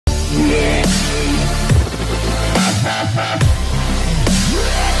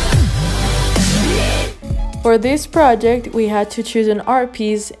For this project, we had to choose an art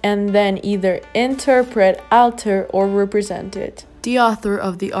piece and then either interpret, alter, or represent it. The author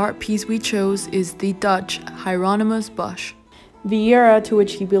of the art piece we chose is the Dutch Hieronymus Bosch. The era to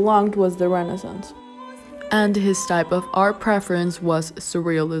which he belonged was the Renaissance, and his type of art preference was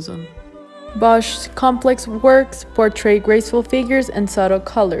Surrealism. Bosch's complex works portray graceful figures and subtle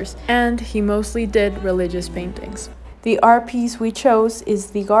colors, and he mostly did religious paintings. The art piece we chose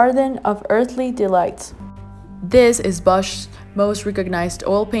is The Garden of Earthly Delights. This is Bosch's most recognized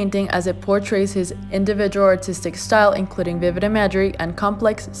oil painting as it portrays his individual artistic style, including vivid imagery and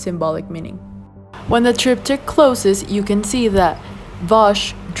complex symbolic meaning. When the triptych closes, you can see that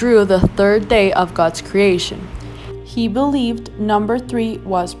Bosch drew the third day of God's creation. He believed number 3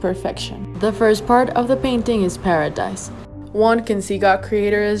 was perfection. The first part of the painting is paradise. One can see God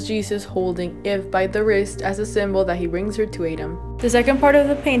Creator as Jesus holding Eve by the wrist as a symbol that he brings her to Adam. The second part of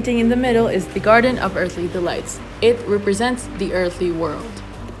the painting in the middle is the Garden of Earthly Delights. It represents the earthly world.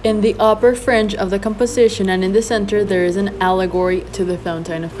 In the upper fringe of the composition and in the center, there is an allegory to the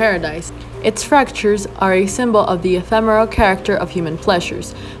Fountain of Paradise. Its fractures are a symbol of the ephemeral character of human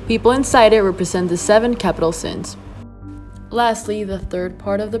pleasures. People inside it represent the 7 capital sins. Lastly, the third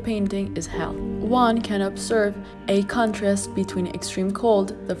part of the painting is hell. One can observe a contrast between extreme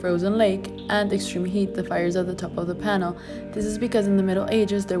cold, the frozen lake, and extreme heat, the fires at the top of the panel. This is because in the Middle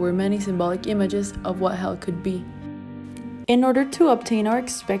Ages there were many symbolic images of what hell could be. In order to obtain our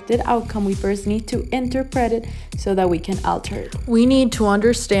expected outcome, we first need to interpret it so that we can alter it. We need to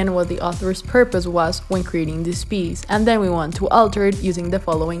understand what the author's purpose was when creating this piece, and then we want to alter it using the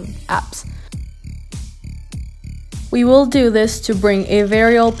following apps. We will do this to bring a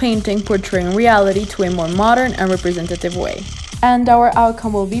very old painting portraying reality to a more modern and representative way. And our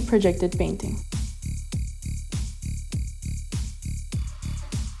outcome will be projected painting.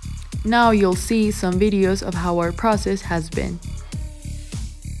 Now you'll see some videos of how our process has been.